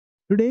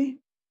Today,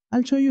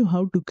 I'll show you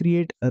how to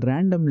create a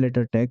random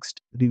letter text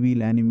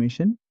reveal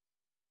animation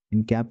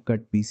in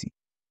CapCut PC.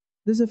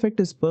 This effect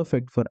is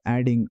perfect for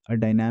adding a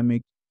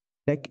dynamic,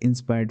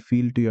 tech-inspired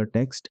feel to your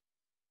text,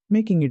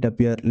 making it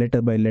appear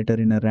letter by letter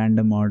in a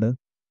random order.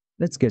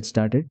 Let's get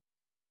started.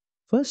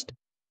 First,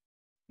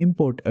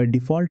 import a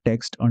default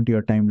text onto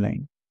your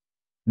timeline.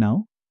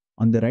 Now,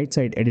 on the right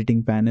side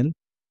editing panel,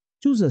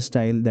 choose a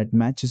style that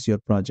matches your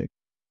project.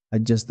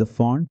 Adjust the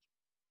font,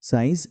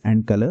 size,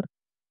 and color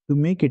to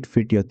make it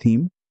fit your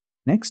theme.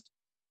 Next,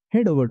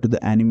 head over to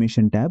the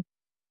animation tab,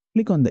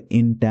 click on the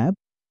In tab,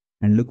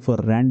 and look for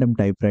Random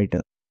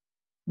Typewriter.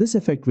 This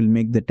effect will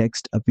make the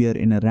text appear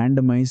in a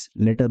randomized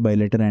letter by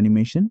letter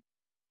animation,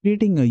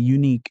 creating a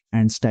unique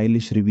and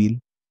stylish reveal.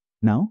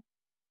 Now,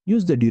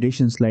 use the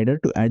duration slider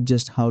to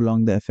adjust how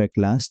long the effect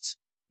lasts.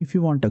 If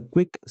you want a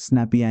quick,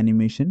 snappy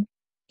animation,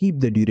 keep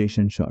the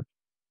duration short.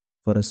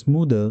 For a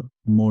smoother,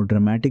 more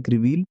dramatic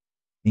reveal,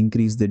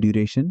 increase the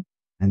duration,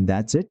 and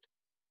that's it.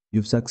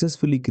 You've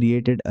successfully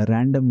created a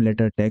random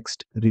letter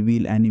text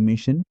reveal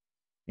animation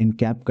in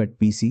CapCut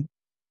PC.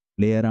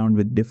 Play around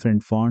with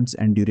different fonts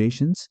and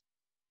durations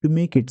to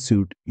make it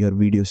suit your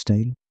video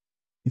style.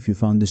 If you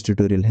found this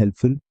tutorial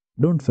helpful,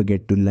 don't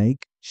forget to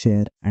like,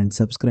 share, and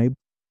subscribe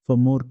for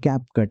more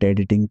CapCut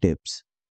editing tips.